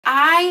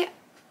I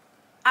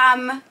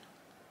am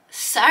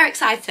so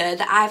excited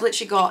that I've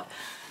literally got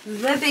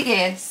the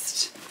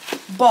biggest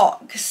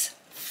box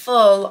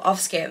full of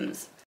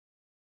Skims.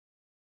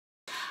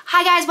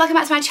 Hi guys, welcome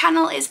back to my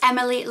channel. It's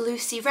Emily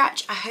Lucy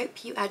Rajch. I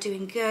hope you are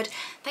doing good.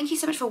 Thank you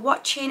so much for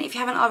watching. If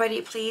you haven't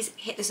already, please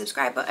hit the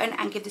subscribe button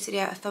and give this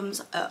video a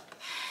thumbs up.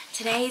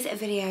 Today's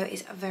video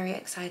is very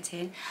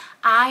exciting.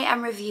 I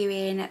am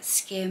reviewing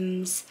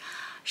Skims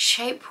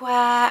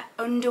shapewear,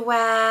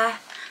 underwear,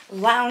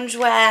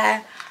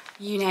 loungewear,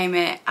 you name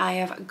it. I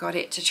have got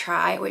it to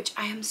try, which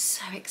I am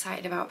so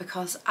excited about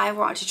because I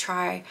wanted to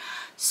try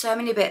so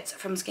many bits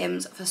from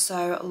Skims for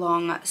so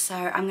long. So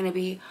I'm going to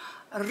be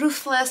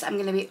ruthless, I'm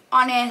going to be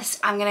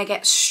honest, I'm going to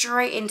get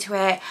straight into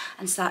it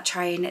and start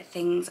trying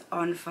things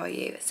on for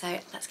you. So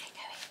let's get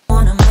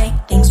going. Wanna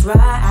make things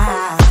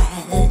right.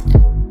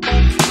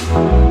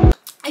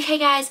 Okay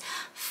guys,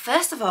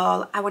 first of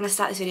all, I want to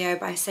start this video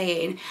by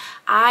saying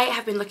I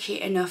have been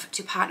lucky enough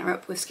to partner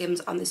up with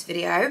Skims on this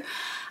video,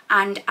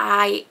 and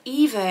I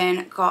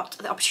even got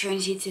the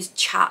opportunity to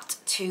chat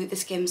to the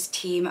Skims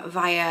team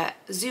via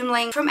Zoom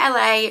link from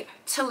LA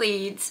to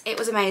Leeds. It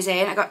was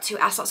amazing. I got to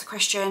ask lots of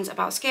questions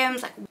about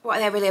Skims, like what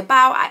are they really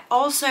about. I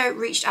also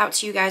reached out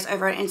to you guys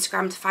over on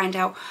Instagram to find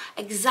out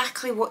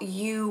exactly what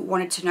you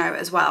wanted to know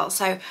as well.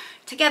 So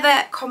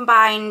together,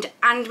 combined,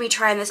 and me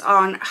trying this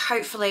on,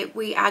 hopefully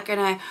we are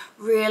gonna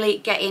really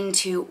get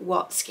into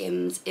what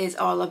Skims is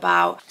all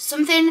about.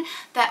 Something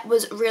that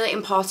was really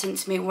important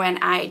to me when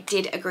I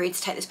did agree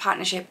to take this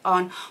partnership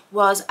on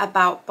was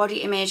about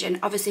body image, and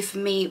obviously for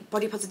me,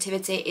 body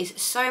positivity is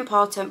so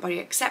important. Body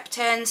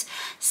acceptance,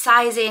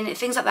 sizing,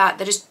 things like that,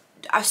 they're just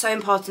are so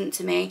important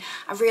to me.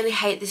 I really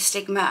hate this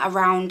stigma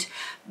around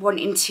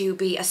wanting to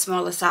be a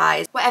smaller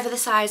size. Whatever the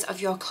size of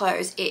your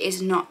clothes, it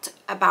is not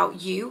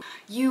about you.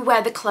 You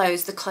wear the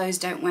clothes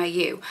don't wear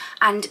you.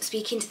 And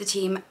speaking to the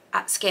team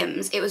at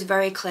Skims, it was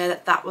very clear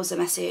that that was a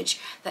message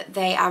that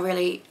they are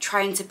really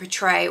trying to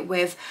portray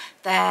with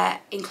their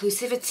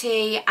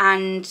inclusivity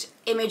and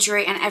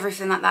imagery and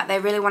everything like that. They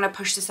really want to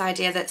push this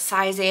idea that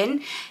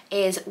sizing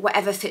is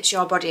whatever fits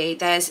your body.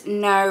 There's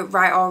no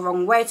right or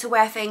wrong way to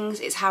wear things.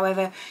 It's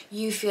however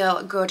you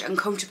feel good and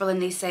comfortable in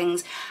these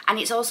things. And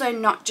it's also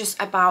not just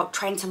about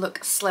trying to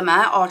look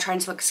slimmer or trying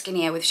to look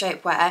skinnier with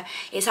shapewear.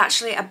 It's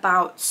actually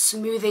about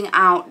smoothing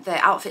out the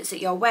outfits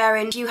that you're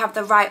wearing. If you have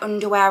the right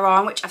underwear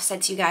on, which I've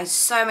said to you guys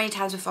so many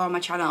times before on my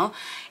channel,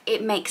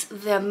 it makes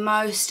the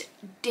most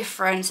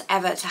difference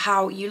ever to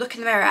how you look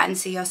in the mirror and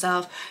see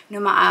yourself, no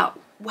matter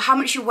how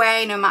much you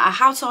weigh, no matter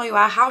how tall you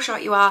are, how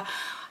short you are,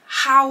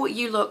 how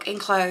you look in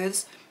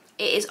clothes.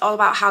 It is all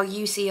about how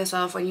you see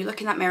yourself when you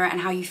look in that mirror and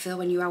how you feel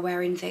when you are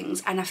wearing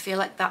things. And I feel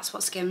like that's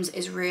what Skims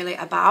is really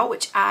about,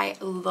 which I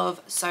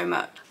love so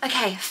much.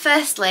 Okay,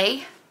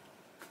 firstly,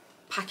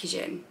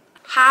 packaging.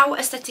 How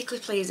aesthetically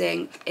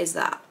pleasing is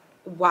that?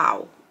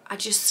 Wow.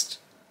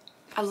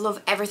 I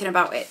love everything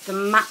about it. The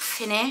matte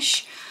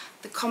finish,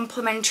 the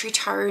complementary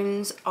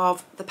tones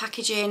of the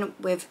packaging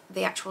with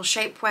the actual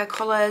shapewear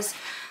colours,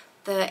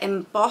 the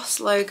embossed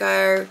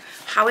logo,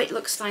 how it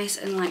looks nice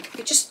and like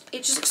it just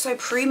looks so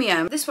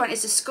premium. This one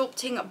is a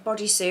Sculpting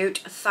bodysuit,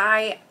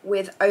 thigh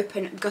with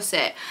open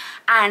gusset,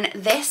 and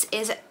this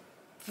is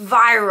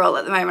viral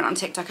at the moment on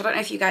TikTok. I don't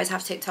know if you guys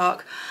have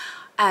TikTok,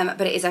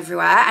 but it is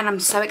everywhere, and I'm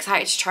so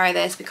excited to try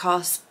this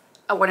because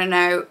I want to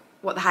know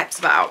what the hype's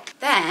about.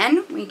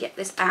 Then we get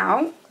this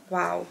out.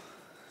 Wow.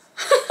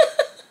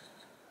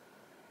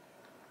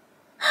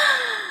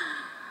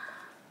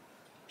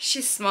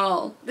 She's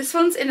small. This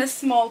one's in a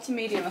small to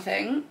medium, I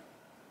think.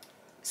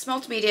 Small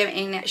to medium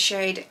in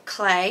shade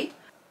Clay.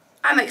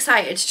 I'm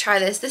excited to try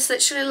this. This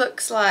literally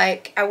looks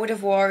like I would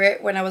have wore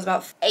it when I was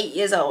about 8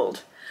 years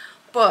old.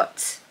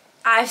 But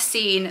I've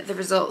seen the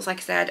results, like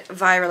I said,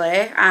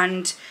 virally,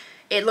 and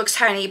it looks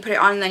tiny. You put it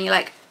on and then you're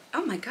like,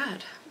 oh my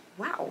god,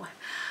 wow.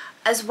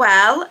 As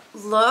well,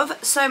 love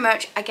so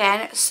much,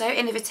 again, so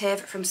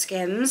innovative from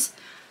Skims,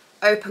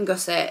 open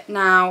gusset.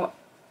 Now,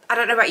 I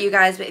don't know about you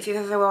guys, but if you've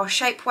ever worn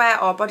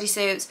shapewear or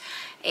bodysuits,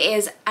 it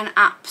is an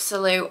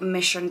absolute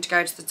mission to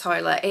go to the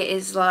toilet. It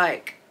is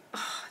like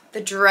the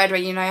dread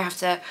when you know you have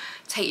to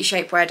take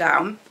your shapewear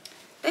down.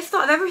 They've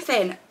thought of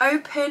everything.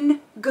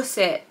 Open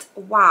gusset.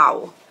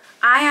 Wow.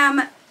 I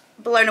am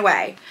blown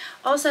away.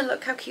 Also,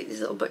 look how cute these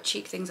little butt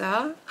cheek things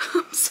are.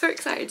 I'm so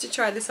excited to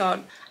try this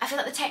on. I feel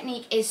like the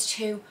technique is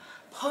to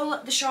pull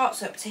the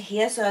shorts up to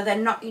here, so you're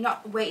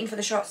not waiting for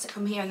the shorts to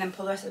come here and then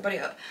pull the rest of the body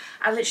up.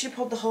 I literally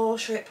pulled the whole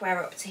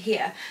shapewear up to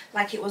here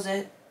like it was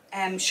a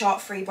short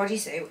free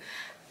bodysuit.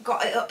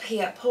 Got it up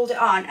here, pulled it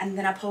on, and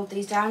then I pulled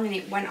these down and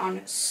it went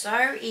on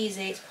so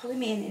easy. It's pulling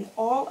me in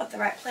all of the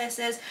right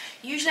places.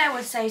 Usually I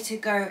would say to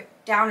go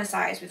down a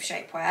size with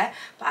shapewear,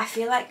 but I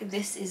feel like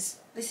this is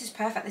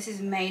perfect. This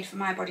is made for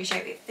my body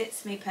shape. It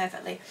fits me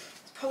perfectly.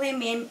 Pulling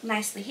me in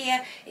nicely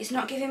here. It's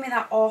not giving me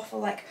that awful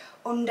like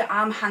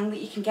underarm hang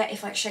that you can get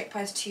if like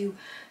shapewear's too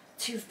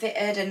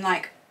fitted and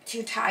like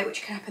too tight,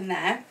 which can happen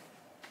there.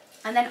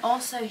 And then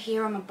also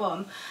here on my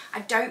bum, I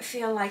don't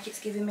feel like it's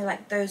giving me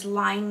like those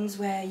lines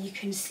where you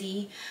can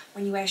see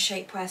when you wear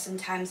shapewear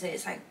sometimes that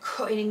it's like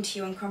cutting into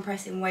you and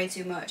compressing way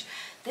too much.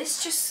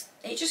 This just,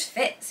 it just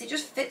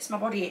fits my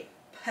body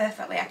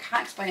perfectly. I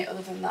can't explain it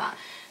other than that.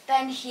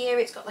 Then here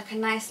it's got like a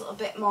nice little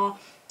bit more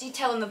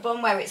detail on the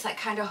bum where it's like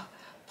kind of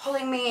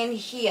pulling me in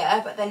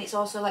here, but then it's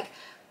also like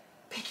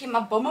picking my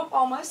bum up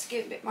almost to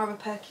give it a bit more of a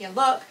perkier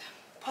look,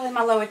 pulling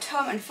my lower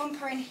tum and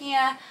thumper in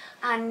here,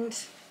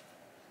 and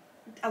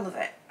I love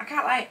it. I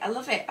can't lie, I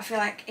love it. I feel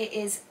like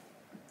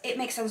it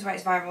makes sense why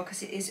it's viral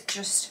because it is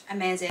just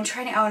amazing. I'm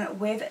trying it on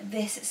with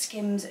this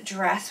Skims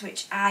dress,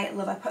 which I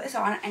love. I put this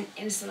on and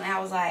instantly I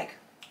was like,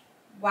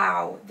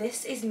 wow,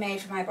 this is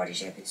made for my body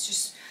shape. It's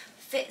just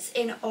fits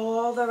in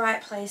all the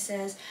right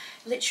places.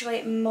 Literally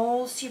it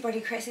molds to your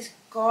body, creates this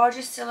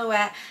gorgeous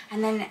silhouette,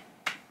 and then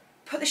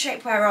put the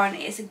shapewear on,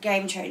 it's a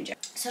game changer.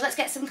 So let's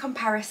get some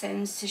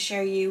comparisons to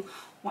show you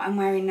what I'm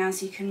wearing now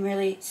so you can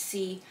really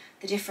see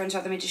the difference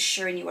rather than me just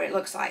showing you what it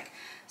looks like.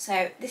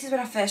 So this is when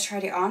I first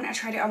tried it on. I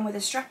tried it on with a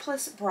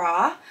strapless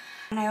bra,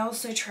 and I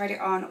also tried it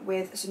on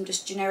with some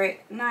just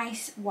generic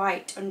nice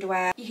white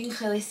underwear. You can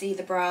clearly see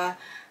the bra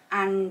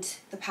and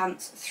the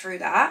pants through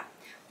that,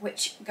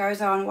 which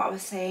goes on what I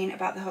was saying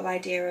about the whole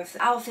idea of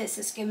the outfits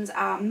that Skims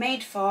are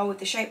made for with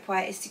the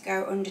shapewear is to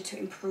go under to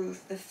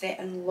improve the fit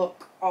and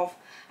look of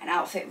an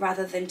outfit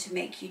rather than to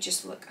make you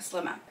just look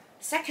slimmer.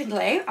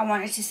 Secondly, I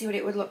wanted to see what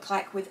it would look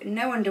like with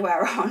no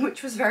underwear on,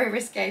 which was very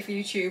risque for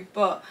YouTube,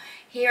 but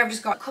here I've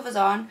just got covers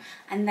on,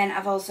 and then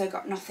I've also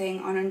got nothing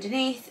on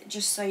underneath,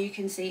 just so you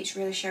can see it's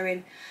really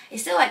showing,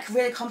 it's still like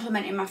really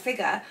complementing my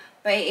figure,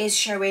 but it is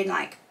showing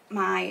like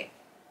my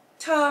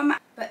tum.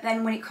 But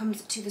then when it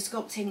comes to the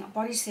Sculpting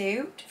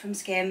bodysuit from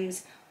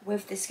Skims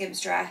with the Skims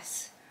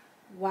dress,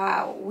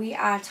 wow, we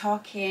are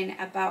talking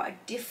about a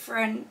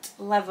different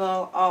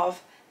level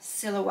of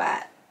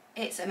silhouette.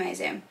 It's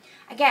amazing.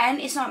 Again,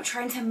 it's not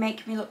trying to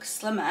make me look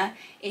slimmer,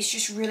 it's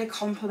just really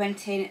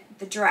complementing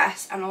the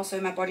dress and also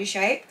my body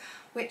shape,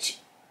 which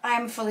I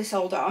am fully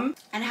sold on.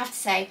 And I have to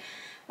say,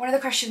 one of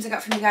the questions I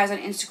got from you guys on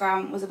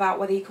Instagram was about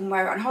whether you can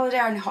wear it on holiday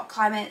or in hot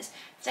climates.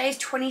 Today is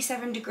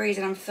 27 degrees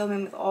and I'm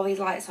filming with all these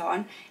lights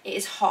on. It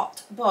is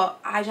hot, but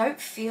I don't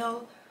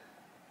feel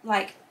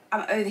like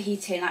I'm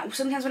overheating. Like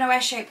sometimes when I wear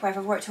shapewear, if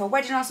I've worked to a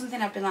wedding or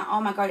something, I've been like,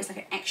 oh my god, it's like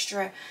an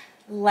extra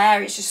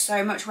layer, it's just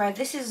so much, where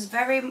this is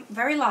very,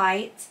 very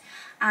light,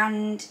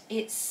 and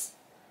it's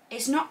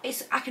not,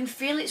 I can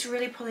feel it's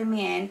really pulling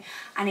me in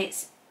and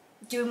it's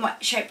doing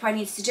what shapewear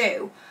needs to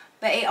do,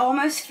 but it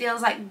almost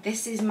feels like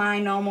this is my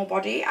normal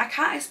body. I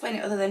can't explain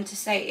it other than to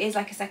say it is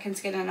like a second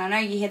skin, and I know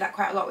you hear that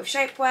quite a lot with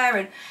shapewear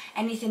and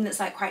anything that's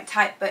like quite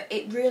tight, but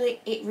it really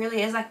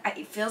is like,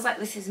 it feels like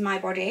this is my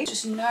body.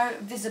 Just no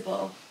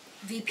visible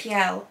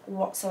VPL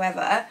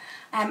whatsoever.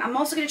 I'm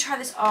also going to try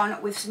this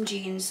on with some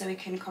jeans so we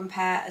can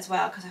compare as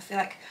well, because I feel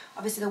like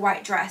obviously the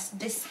white dress,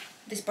 this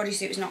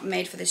bodysuit is not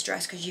made for this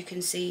dress because you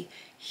can see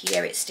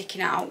here it's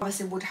sticking out.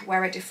 Obviously would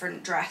wear a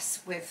different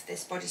dress with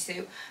this bodysuit.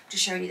 I'm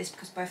just showing you this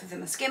because both of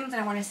them are Skims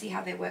and I want to see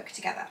how they work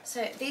together.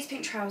 So these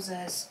pink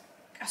trousers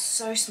are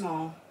so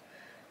small,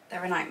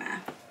 they're a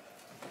nightmare.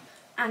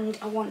 And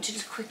I want to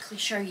just quickly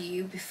show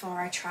you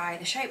before I try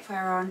the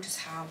shapewear on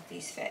just how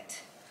these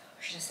fit.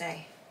 Or should I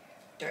say,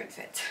 don't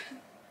fit.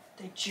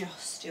 They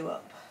just do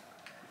up.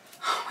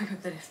 Oh my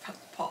god, they just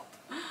pop.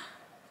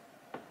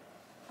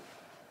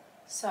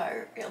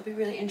 So it'll be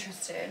really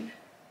interesting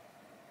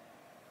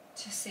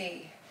to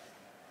see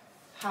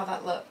how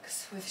that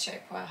looks with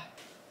shapewear.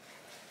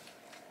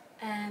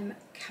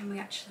 Can we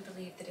actually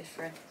believe the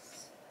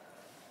difference?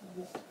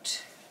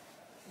 What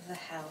the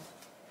hell?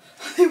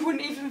 They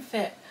wouldn't even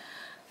fit.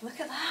 Look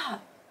at that.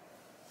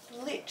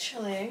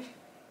 Literally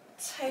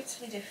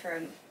totally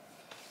different.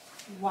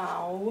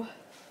 Wow.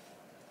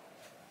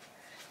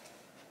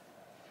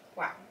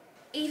 Wow.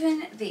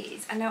 Even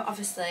these, I know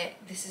obviously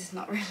this is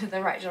not really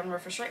the right genre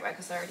for shapewear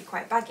because they're already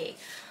quite baggy,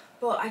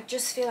 but I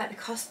just feel like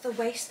because the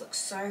waist looks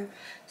so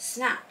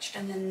snatched,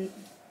 and then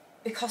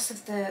because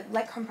of the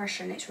leg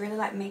compression, it's really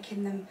like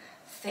making them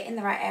fit in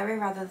the right area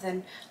rather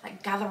than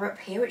like gather up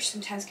here, which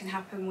sometimes can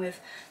happen with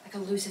like a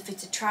looser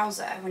fitted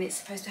trouser when it's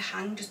supposed to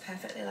hang just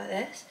perfectly like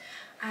this.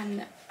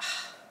 And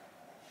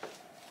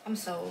I'm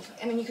sold.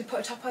 I mean, you could put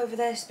a top over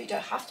this, but you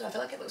don't have to. I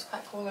feel like it looks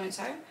quite cool on its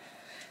own.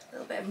 A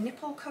little bit of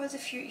nipple covers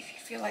if you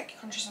feel like you're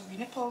conscious of your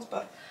nipples,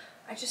 but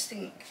I just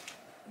think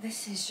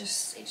this is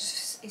just, it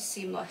just is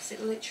seamless.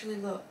 It literally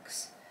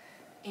looks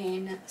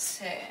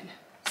insane.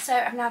 So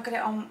I've now got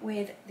it on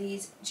with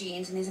these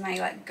jeans, and these are my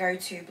like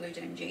go-to blue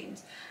denim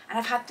jeans. And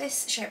I've had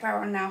this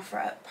shapewear on now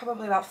for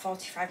probably about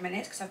 45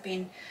 minutes because I've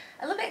been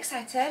a little bit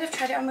excited. I've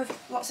tried it on with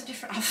lots of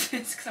different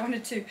outfits because I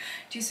wanted to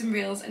do some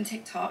reels and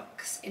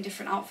TikToks in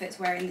different outfits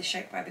wearing this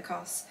shapewear,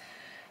 because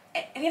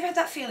have you ever had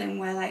that feeling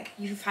where like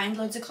you find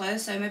loads of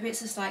clothes, so maybe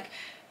it's just like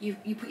you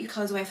put your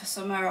clothes away for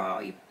summer,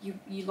 or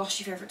you lost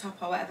your favourite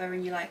top or whatever,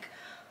 and you're like,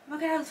 oh my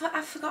god,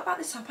 I forgot about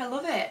this top, I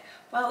love it.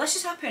 Well, this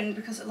just happened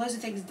because loads of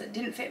things that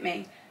didn't fit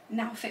me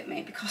now fit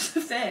me because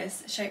of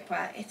this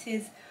shapewear. It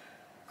is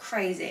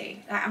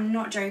crazy. Like, I'm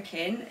not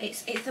joking.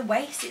 It's the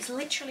waist. It's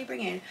literally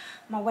bringing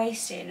my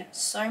waist in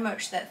so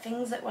much that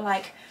things that were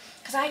like,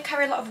 because I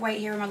carry a lot of weight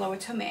here in my lower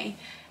tummy,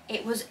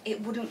 it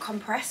wouldn't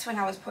compress when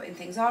I was putting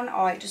things on,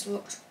 or it just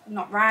looked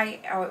not right,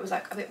 or it was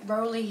like a bit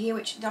rolly here,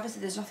 which obviously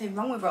there's nothing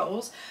wrong with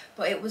rolls,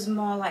 but it was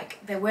more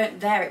like they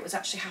weren't there, it was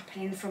actually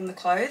happening from the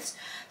clothes,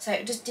 so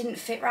it just didn't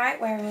fit right.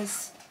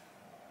 Whereas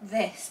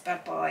this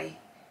bad boy,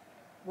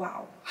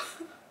 wow.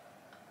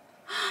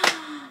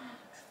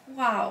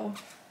 Wow,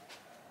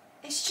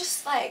 it's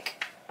just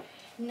like,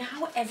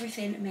 now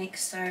everything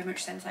makes so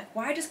much sense. Like,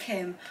 why does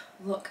Kim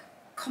look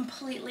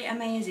completely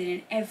amazing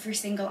in every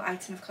single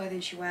item of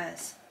clothing she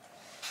wears?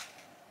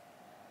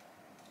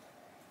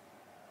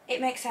 It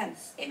makes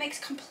sense. It makes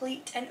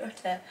complete and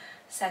utter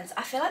sense.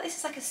 I feel like this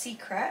is like a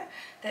secret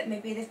that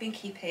maybe they've been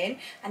keeping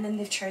and then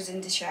they've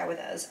chosen to share with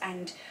us,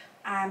 and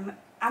I'm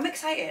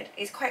excited.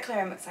 It's quite clear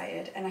I'm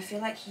excited, and I feel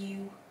like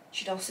you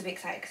should also be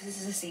excited because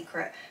this is a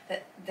secret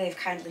that they've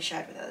kindly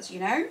shared with us, you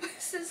know?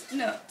 This is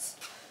nuts.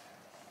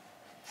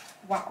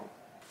 Wow.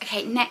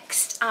 Okay,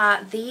 next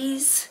are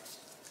these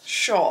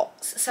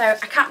shorts. So I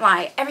can't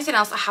lie, everything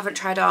else I haven't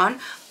tried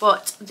on,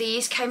 but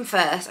these came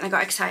first and I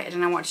got excited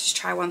and I wanted to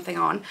try one thing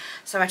on.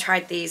 So I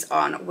tried these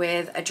on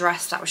with a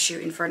dress that I was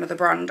shooting for another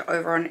brand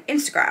over on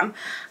Instagram,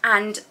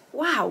 and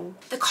wow,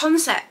 the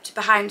concept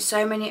behind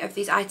so many of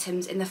these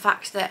items, in the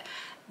fact that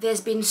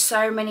there's been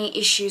so many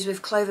issues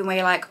with clothing where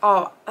you're like,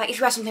 oh, like if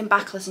you wear something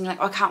backless and you're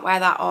like, oh, I can't wear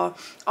that, or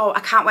oh, I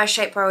can't wear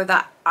shapewear with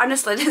that.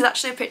 Honestly, there's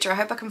actually a picture, I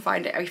hope I can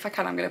find it, or if I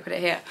can I'm going to put it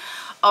here,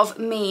 of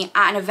me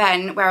at an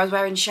event where I was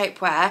wearing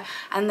shapewear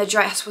and the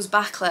dress was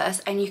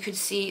backless and you could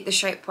see the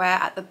shapewear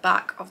at the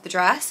back of the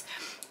dress.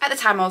 At the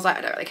time I was like,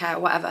 I don't really care,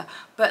 whatever.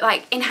 But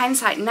like in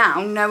hindsight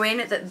now, knowing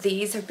that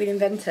these have been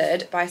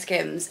invented by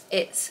Skims,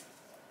 it's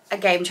a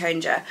game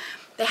changer.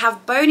 They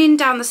have boning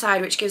down the side,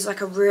 which gives like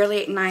a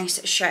really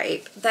nice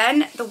shape.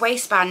 Then the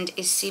waistband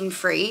is seam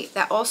free.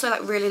 They're also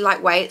like really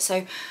lightweight.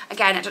 So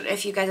again, I don't know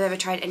if you guys have ever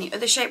tried any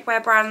other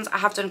shapewear brands. I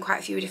have done quite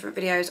a few different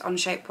videos on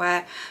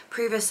shapewear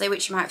previously,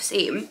 which you might have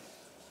seen.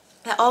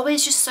 They're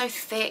always just so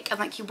thick, and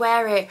like you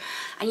wear it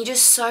and you're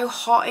just so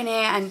hot in it,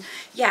 and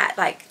yeah,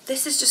 like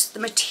this is just, the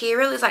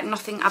material is like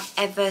nothing I've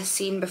ever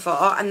seen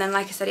before. And then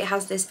like I said, it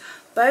has this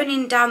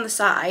boning down the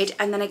side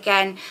and then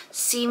again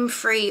seam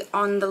free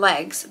on the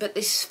legs, but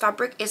this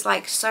fabric is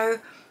like so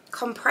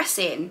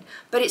compressing,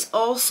 but it's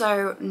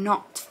also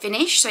not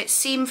finished, so it's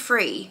seam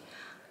free.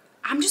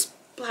 I'm just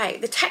like,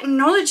 the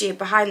technology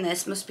behind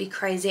this must be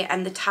crazy,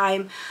 and the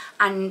time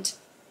and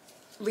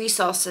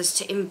resources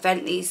to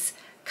invent these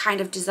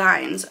kind of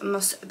designs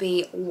must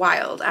be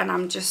wild, and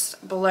I'm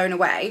just blown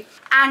away.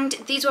 And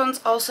these ones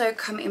also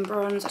come in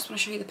bronze. I just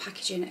want to show you the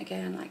packaging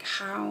again, like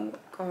how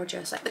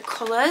gorgeous, like the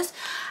colours.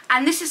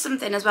 And this is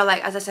something as well,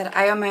 like as I said,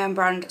 I own my own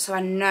brand, so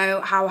I know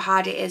how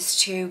hard it is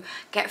to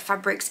get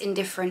fabrics in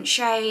different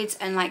shades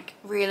and like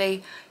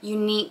really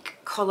unique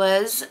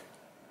colours.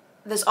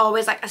 There's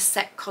always like a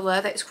set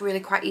colour that's really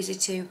quite easy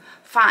to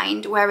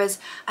find, whereas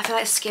I feel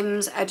like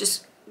Skims are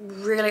just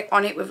really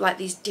on it with like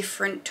these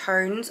different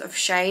tones of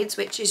shades,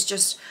 which is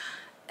just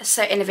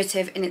so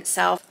innovative in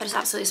itself. I just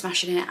absolutely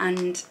smashing it,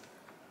 and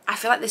I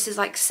feel like this is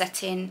like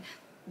setting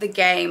the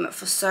game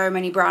for so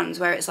many brands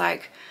where it's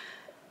like,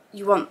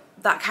 you want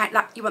that kind,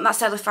 you want that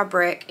style of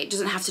fabric, it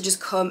doesn't have to just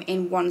come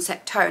in one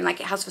set tone like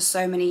it has for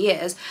so many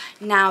years.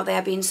 Now they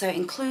are being so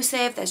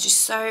inclusive, there's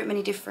just so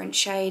many different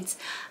shades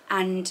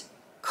and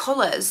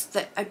colours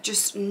that are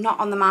just not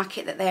on the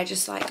market, that they're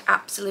just like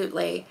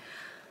absolutely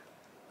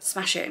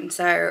smashing.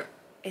 So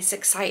it's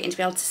exciting to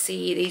be able to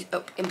see these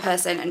up in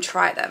person and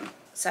try them.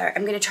 So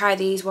I'm going to try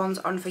these ones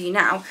on for you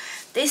now.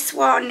 This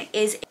one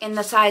is in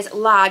the size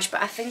large,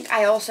 but I think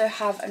I also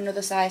have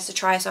another size to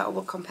try, so I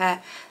will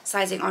compare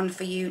sizing on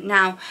for you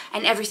now.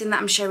 And everything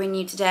that I'm showing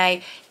you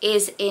today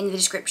is in the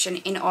description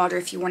in order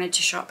if you wanted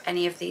to shop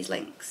any of these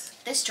links.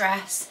 This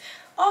dress,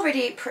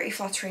 already pretty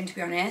flattering to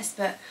be honest,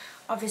 but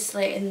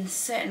obviously in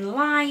certain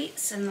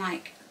lights and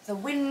like the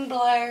wind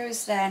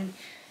blows, then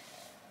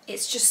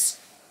it's just,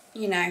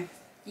 you know,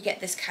 you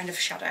get this kind of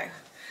shadow.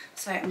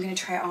 So I'm going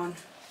to try it on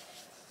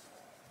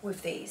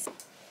with these.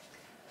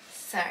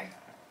 So,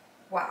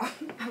 wow,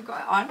 I've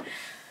got it on.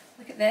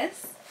 Look at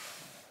this.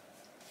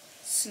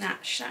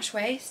 Snatch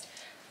waist.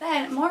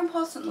 Then, more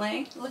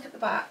importantly, look at the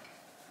back.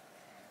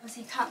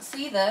 Obviously you can't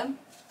see them,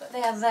 but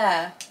they are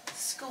there,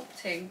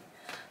 sculpting.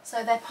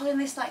 So they're pulling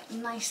this like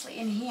nicely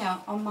in here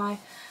on my,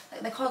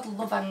 like, they're called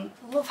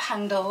love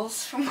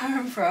handles from where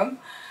I'm from,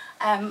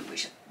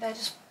 which they're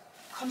just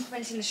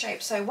complementing the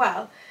shape so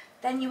well.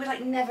 Then you would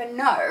like never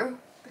know,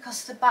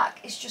 because the back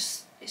is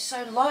just, it's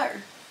so low.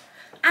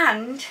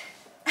 And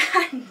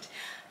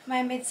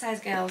my mid-size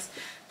girls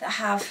that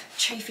have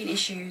chafing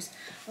issues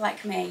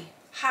like me,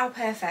 how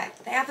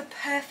perfect. They are the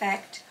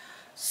perfect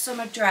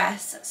summer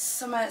dress,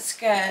 summer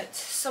skirt,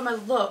 summer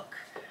look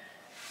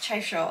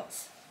chafe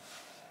shorts.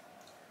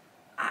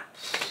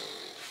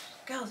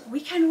 Girls, we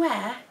can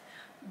wear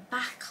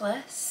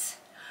backless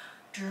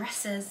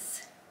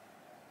dresses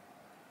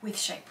with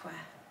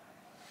shapewear.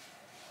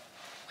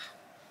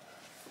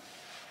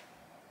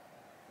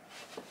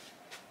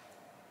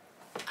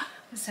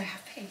 I'm so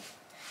happy.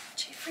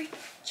 Chain free,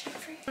 chain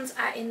free. Ones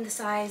are in the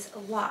size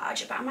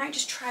large, but I might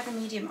just try the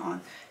medium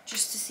on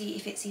just to see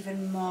if it's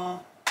even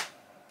more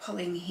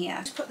pulling here.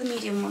 Just put the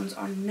medium ones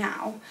on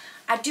now.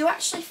 I do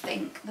actually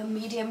think the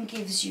medium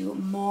gives you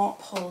more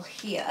pull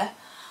here,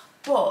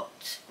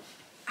 but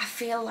I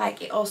feel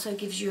like it also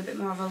gives you a bit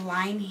more of a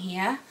line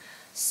here.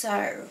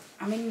 So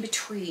I'm in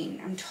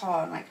between, I'm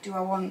torn, like do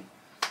I want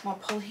more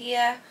pull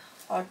here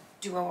or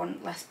do I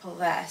want less pull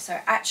there? So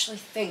I actually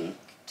think,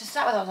 to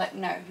start with I was like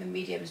no, the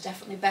medium is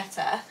definitely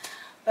better,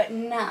 but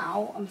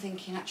now I'm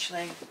thinking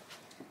actually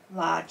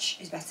large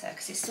is better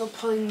because it's still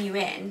pulling you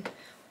in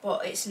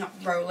but it's not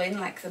rolling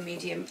like the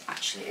medium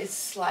actually is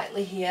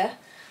slightly here.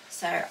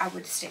 So I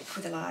would stick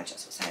with a large.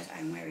 That's what size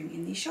I'm wearing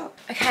in these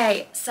shorts.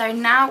 Okay, so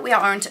now we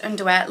are on to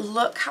underwear.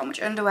 Look how much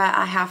underwear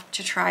I have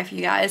to try for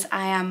you guys.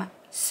 I am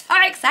so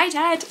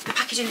excited. The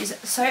packaging is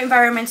so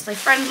environmentally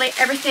friendly.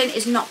 Everything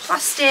is not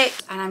plastic.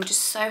 And I'm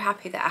just so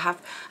happy that I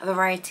have a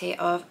variety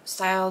of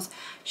styles,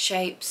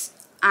 shapes,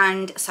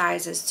 and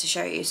sizes to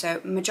show you. So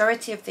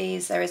majority of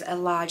these, there is a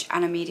large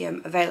and a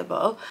medium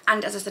available.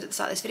 And as I said at the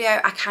start of this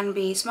video, I can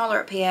be smaller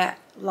up here,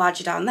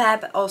 larger down there,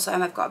 but also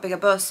I've got a bigger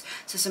bust,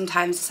 so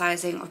sometimes the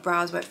sizing of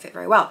bras won't fit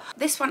very well.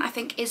 This one I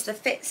think is the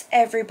Fits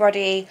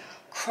Everybody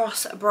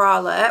Cross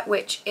Bralette,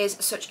 which is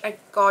such a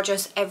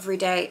gorgeous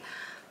everyday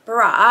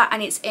bra,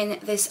 and it's in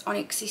this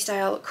onyxy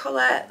style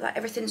colour. Like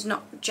everything's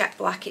not jet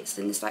black, it's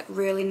in this like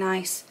really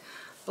nice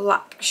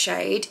black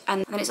shade,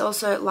 and then it's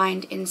also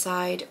lined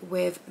inside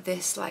with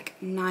this like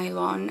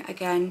nylon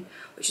again,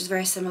 which is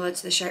very similar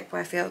to the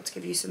shapewear feel to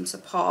give you some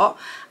support.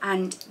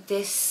 And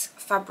this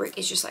fabric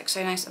is just like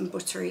so nice and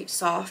buttery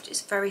soft.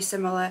 It's very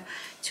similar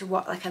to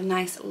what like a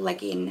nice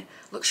legging,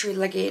 luxury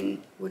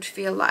legging would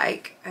feel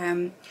like.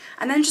 And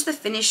then just the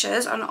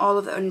finishes on all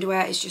of the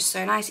underwear is just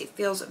so nice. It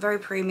feels very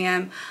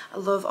premium. I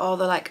love all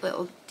the like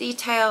little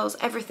details.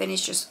 Everything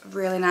is just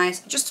really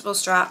nice. Adjustable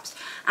straps,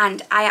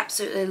 and I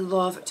absolutely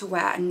love to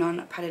wear a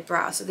non-padded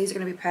bra, so these are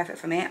going to be perfect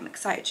for me. I'm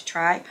excited to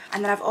try.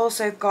 And then I've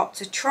also got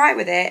to try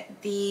with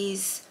it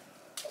these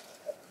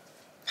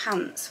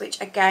pants,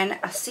 which again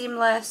are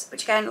seamless,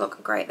 which again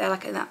look great. They're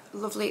like in that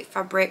lovely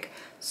fabric,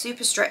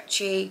 super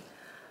stretchy.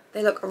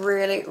 They look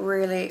really,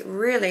 really,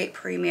 really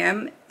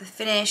premium. The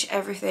finish,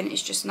 everything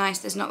is just nice.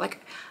 There's not like,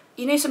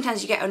 you know,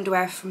 sometimes you get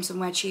underwear from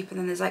somewhere cheap and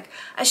then there's like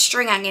a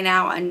string hanging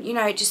out, and you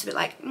know, it's just a bit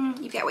like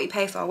you get what you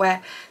pay for.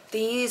 Where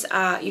these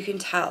are, you can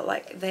tell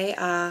like they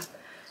are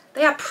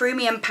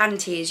premium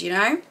panties, you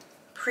know,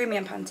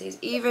 premium panties,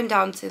 even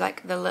down to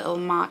like the little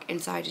mark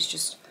inside is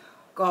just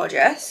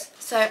gorgeous.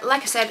 So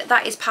like I said,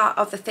 that is part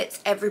of the Fits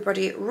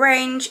Everybody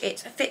range. It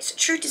fits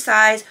true to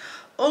size,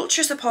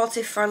 ultra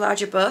supportive for a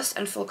larger bust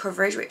and full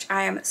coverage, which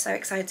I am so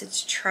excited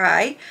to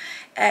try.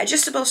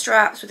 Adjustable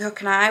straps with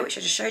hook and eye, which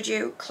I just showed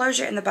you,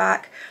 closure in the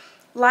back,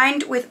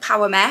 lined with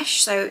power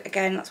mesh, so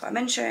again that's what I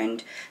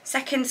mentioned.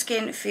 Second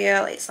skin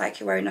feel, it's like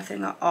you're wearing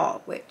nothing at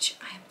all, which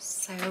I am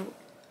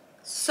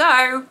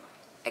so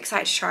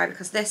excited to try,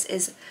 because this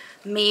is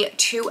me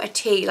to a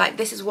T. Like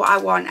this is what I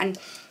want. And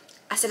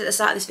I said at the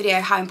start of this video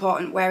how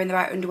important wearing the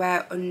right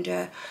underwear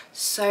under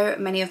so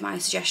many of my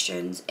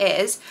suggestions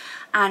is,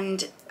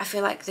 and I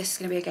feel like this is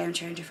going to be a game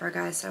changer for her,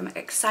 guys, so I'm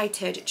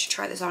excited to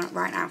try this on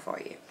right now for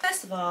you.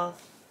 First of all,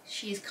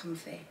 she's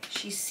comfy,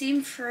 she's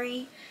seam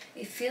free,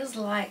 it feels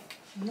like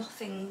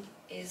nothing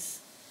is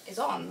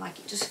on, like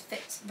it just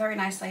fits very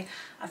nicely.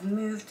 I've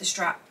moved the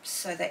straps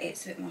so that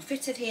it's a bit more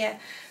fitted here.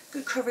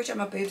 Good coverage on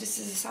my boobs. This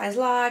is a size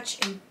large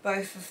in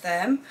both of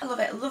them. I love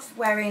it. I love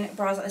wearing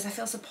bras like this. I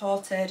feel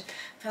supported.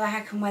 I feel like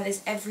I can wear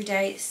this every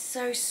day. It's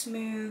so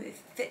smooth. It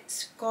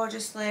fits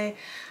gorgeously.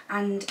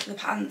 And the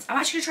pants. I'm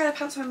actually going to try the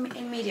pants on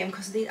in medium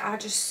because these are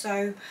just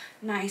so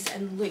nice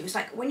and loose.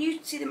 Like when you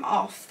see them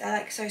off, they're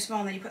like so small,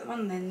 and then you put them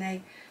on and then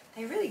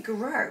they really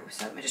grow.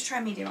 So let me just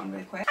try medium on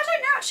really quick. I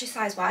don't know actually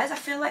size-wise. I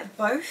feel like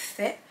both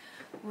fit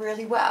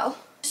really well.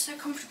 It's so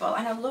comfortable,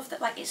 and I love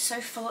that like it's so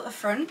full at the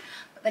front,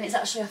 but then it's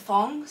actually a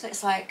thong, so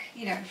it's like,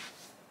 you know,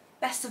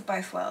 best of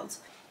both worlds.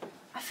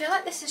 I feel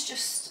like this is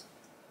just,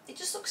 it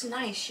just looks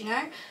nice, you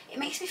know. It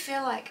makes me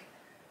feel like,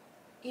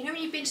 you know,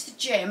 when you've been to the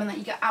gym and then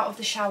you get out of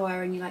the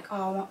shower and you're like,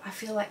 oh, I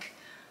feel like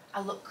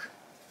I look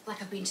like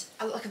I've been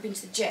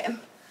to the gym.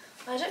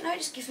 But I don't know, it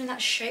just gives me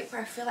that shape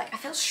where I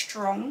feel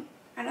strong.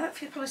 I know that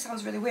probably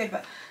sounds really weird,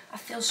 but I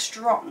feel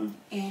strong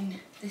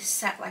in this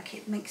set. Like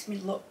it makes me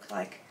look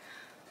like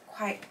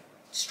quite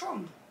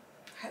strong.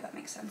 I hope that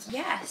makes sense.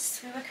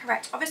 Yes, we were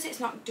correct. Obviously it's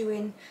not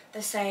doing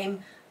the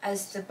same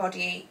as the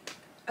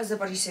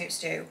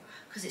bodysuits do,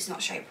 because it's not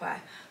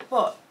shapewear,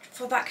 but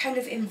for that kind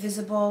of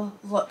invisible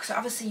look. So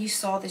obviously you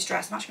saw this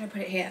dress, I'm actually going to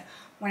put it here,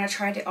 when I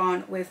tried it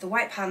on with the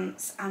white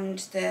pants and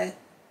the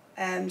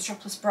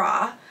strapless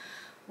bra,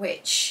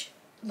 which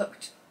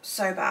looked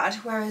so bad,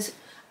 whereas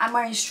I'm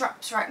wearing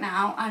straps right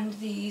now and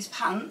these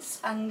pants,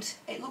 and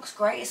it looks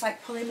great. It's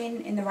like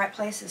pulling in the right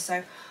places.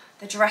 So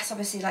the dress,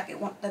 obviously, like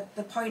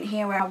the point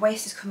here where our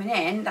waist is coming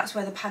in, that's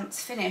where the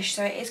pants finish.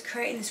 So it is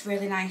creating this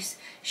really nice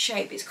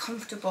shape. It's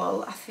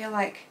comfortable. I feel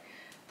like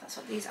that's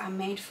what these are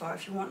made for.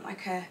 If you want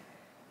like a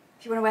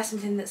if you want to wear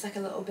something that's like a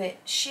little bit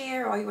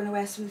sheer, or you want to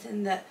wear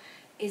something that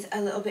is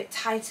a little bit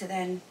tighter,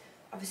 then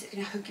obviously it's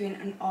going to hug you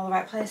in all the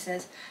right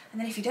places.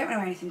 And then if you don't want to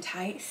wear anything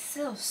tight, it's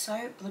still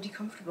so bloody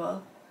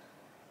comfortable.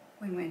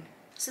 Win-win.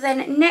 So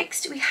then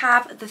next we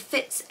have the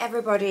Fits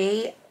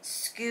Everybody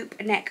Scoop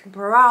Neck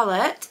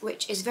Bralette,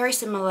 which is very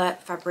similar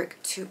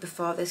fabric to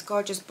before. This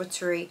gorgeous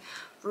buttery,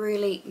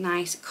 really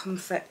nice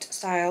comfort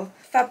style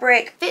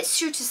fabric. Fits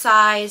true to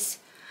size.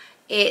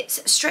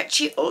 It's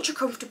stretchy, ultra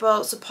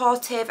comfortable,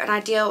 supportive and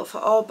ideal for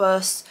all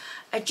busts.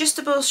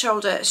 Adjustable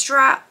shoulder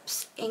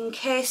straps,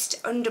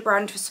 encased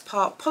underbrand for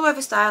support,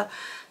 pullover style,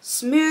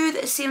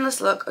 smooth, seamless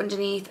look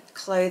underneath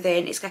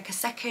clothing. It's like a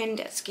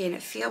second skin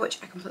feel, which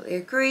I completely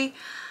agree.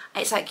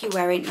 It's like you're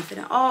wearing nothing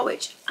at all,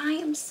 which I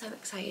am so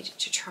excited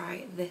to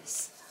try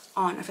this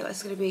on. I feel like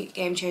it's going to be a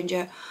game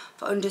changer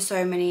for under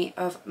so many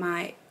of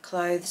my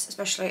clothes,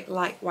 especially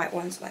light white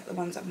ones like the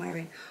ones I'm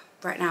wearing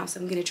right now. So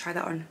I'm going to try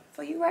that on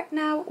for you right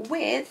now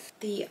with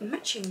the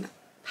matching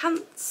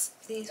pants,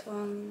 these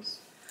ones,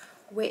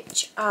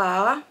 which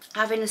are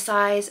having a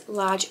size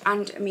large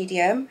and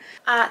medium.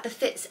 The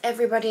Fits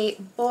Everybody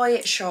boy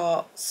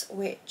shorts,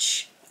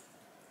 which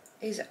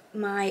is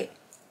my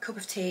cup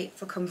of tea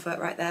for comfort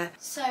right there.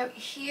 So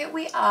here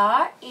we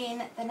are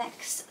in the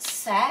next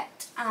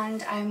set,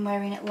 and I'm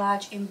wearing it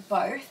large in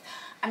both.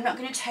 I'm not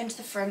going to turn to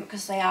the front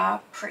because they are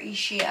pretty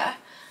sheer.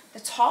 The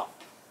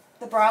top,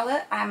 the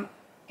bralette, I'm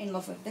in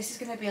love with. This is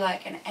going to be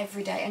like an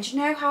everyday, and you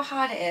know how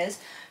hard it is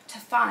to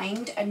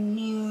find a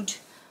nude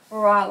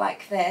bra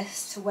like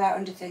this to wear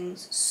under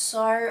things.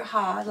 So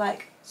hard,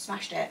 like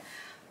smashed it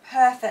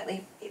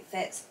perfectly. It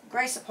fits,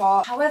 great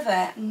support.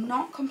 However,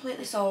 not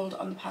completely sold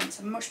on the pants.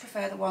 I much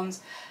prefer the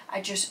ones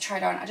I just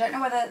tried on. I don't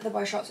know whether the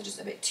boy shorts are just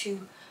a bit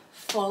too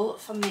full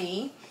for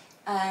me,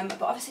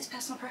 but obviously it's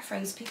personal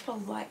preference.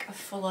 People like a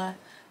fuller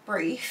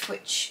brief,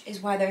 which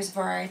is why there's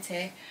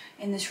variety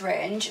in this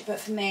range, but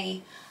for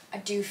me I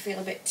do feel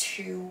a bit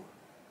too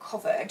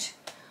covered.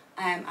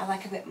 I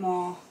like a bit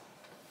more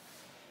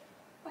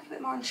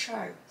on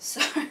show. So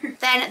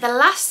then the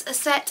last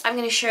set I'm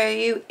going to show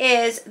you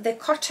is the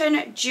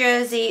cotton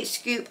jersey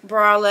scoop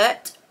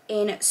bralette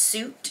in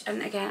suit,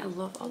 and again I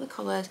love all the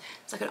colours.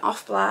 It's like an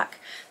off black.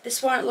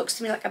 This one, it looks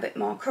to me like a bit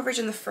more coverage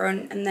on the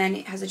front, and then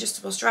it has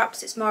adjustable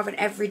straps. It's more of an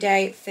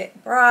everyday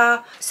fit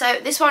bra. So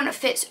this one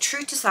fits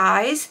true to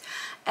size.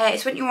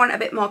 It's when you want a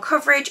bit more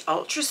coverage,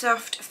 ultra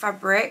soft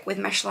fabric with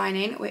mesh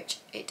lining, which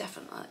it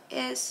definitely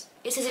is.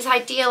 It says it's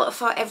ideal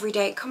for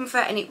everyday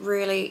comfort, and it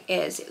really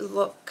is. It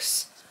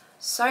looks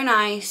so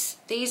nice.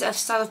 These are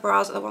style of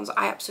bras are the ones that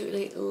I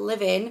absolutely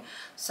live in,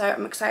 so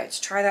I'm excited to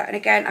try that. And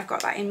again, I've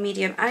got that in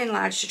medium and in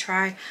large to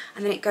try,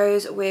 and then it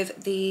goes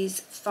with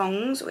these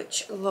thongs,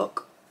 which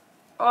look,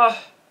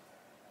 oh,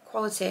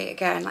 quality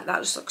again. Like, that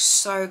just looks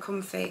so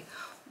comfy.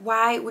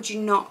 Why would you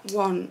not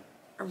want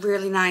a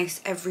really nice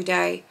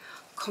everyday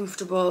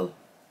comfortable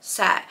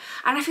set?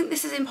 And I think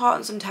this is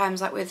important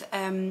sometimes, like with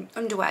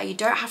underwear. You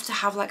don't have to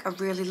have like a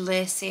really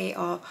lacy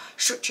or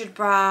structured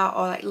bra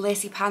or like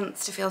lacy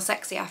pants to feel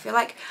sexy. I feel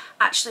like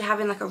actually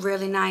having like a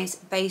really nice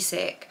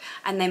basic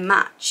and they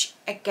match,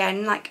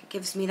 again, like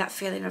gives me that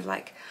feeling of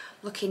like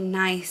looking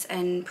nice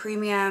and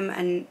premium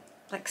and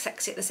like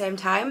sexy at the same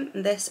time.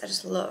 And this I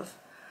just love.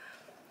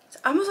 It's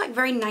almost like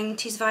very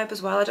 90s vibe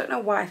as well. I don't know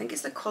why. I think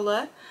it's the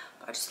colour,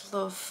 but I just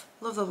love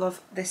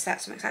this set,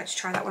 so I'm excited to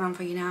try that one on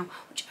for you now,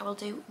 which I will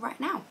do right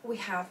now. We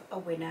have a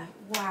winner.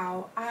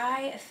 Wow,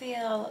 I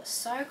feel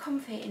so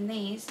comfy in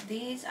these.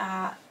 These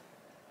are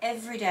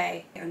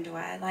everyday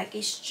underwear. Like,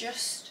 it's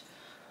just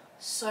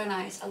so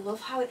nice. I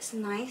love how it's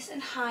nice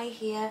and high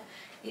here.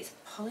 It's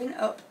pulling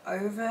up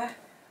over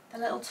the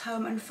little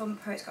tome and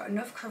thumper. It's got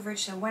enough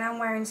coverage, so when I'm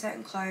wearing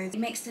certain clothes, it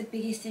makes the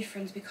biggest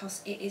difference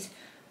because it is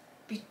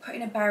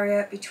putting a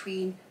barrier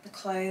between the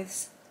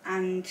clothes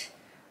and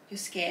your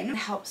skin. It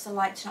helps the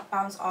light to not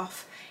bounce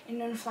off in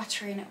an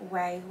unflattering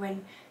way.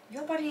 When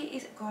your body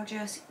is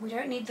gorgeous, we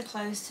don't need the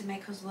clothes to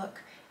make us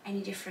look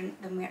any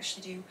different than we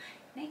actually do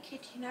naked,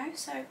 you know?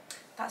 So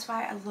that's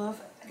why I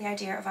love the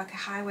idea of like a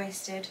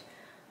high-waisted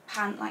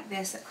pant like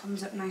this that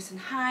comes up nice and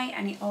high,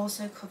 and it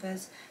also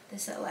covers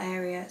this little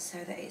area so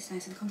that it's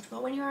nice and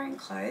comfortable when you're wearing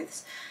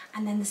clothes.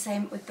 And then the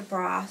same with the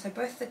bra. So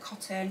both the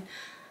cotton,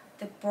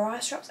 the bra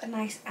straps are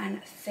nice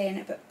and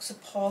thin but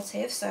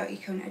supportive, so you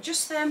can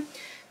adjust them.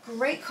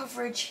 Great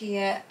coverage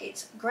here.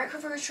 It's great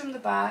coverage from the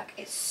back.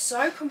 It's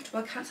so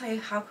comfortable. I can't tell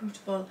you how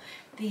comfortable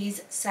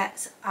these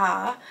sets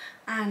are,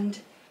 and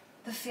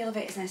the feel of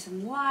it is nice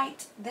and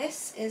light.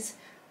 This is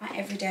my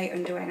everyday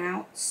underwear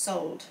now.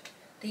 Sold.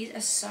 These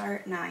are so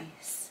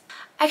nice.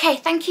 Okay,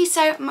 thank you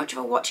so much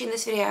for watching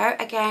this video.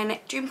 Again,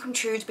 dream come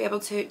true to be able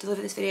to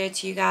deliver this video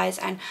to you guys,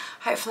 and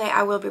hopefully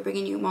I will be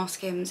bringing you more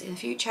Skims in the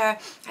future.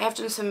 I have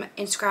done some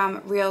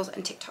Instagram reels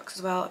and TikToks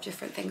as well of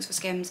different things for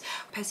Skims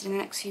posted in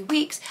the next few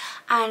weeks,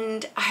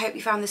 and I hope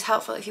you found this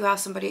helpful if you are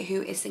somebody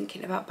who is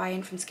thinking about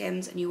buying from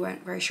Skims and you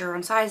weren't very sure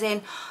on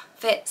sizing,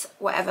 fits,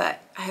 whatever.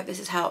 I hope this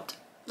has helped.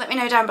 Let me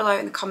know down below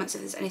in the comments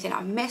if there's anything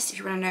I've missed, if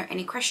you want to know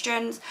any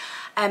questions.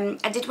 I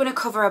did want to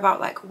cover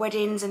about like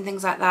weddings and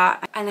things like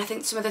that, and I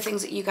think some of the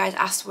things that you guys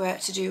asked were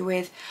to do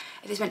with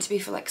if it's meant to be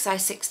for like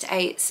size 6 to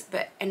 8s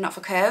and not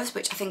for curves,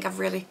 which I think I've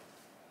really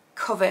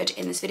covered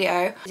in this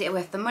video. Is it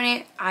worth the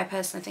money? I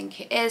personally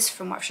think it is.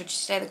 From what I've showed you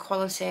today, the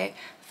quality,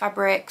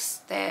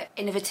 fabrics, the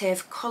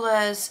innovative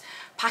colours,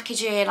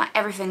 packaging, like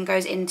everything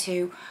goes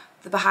into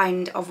the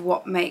behind of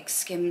what makes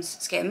Skims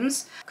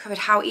Skims. Covered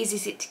how easy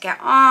is it to get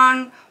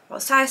on,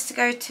 what size to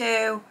go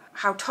to,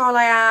 how tall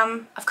I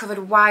am. I've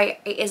covered why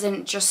it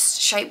isn't just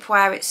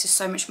shapewear, it's just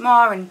so much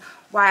more, and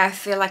why I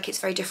feel like it's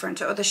very different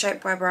to other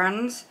shapewear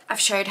brands. I've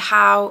showed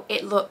how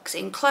it looks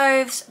in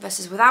clothes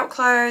versus without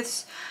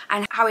clothes,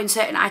 and how in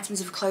certain items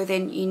of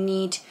clothing you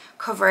need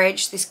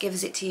coverage. This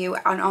gives it to you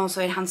and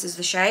also enhances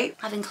the shape.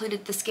 I've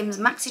included the Skims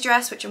maxi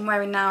dress, which I'm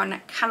wearing now and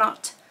I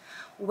cannot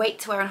wait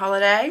to wear on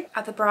holiday. I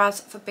have the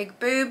bras for big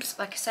boobs.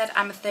 Like I said,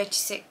 I'm a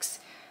 36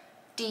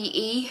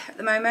 DE at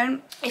the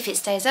moment. If it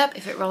stays up,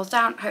 if it rolls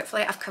down,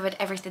 hopefully I've covered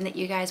everything that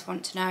you guys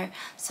want to know.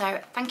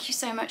 So thank you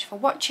so much for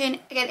watching.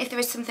 Again, if there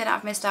is something that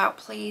I've missed out,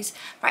 please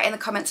write in the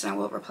comments and I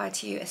will reply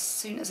to you as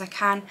soon as I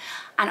can.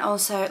 And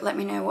also let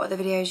me know what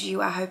other videos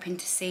you are hoping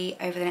to see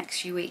over the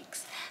next few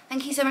weeks.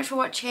 Thank you so much for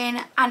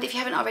watching, and if you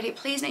haven't already,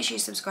 please make sure you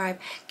subscribe,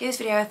 give this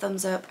video a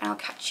thumbs up, and I'll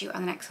catch you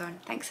on the next one.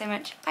 Thanks so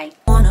much. Bye.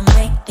 Wanna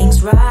make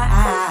things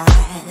right.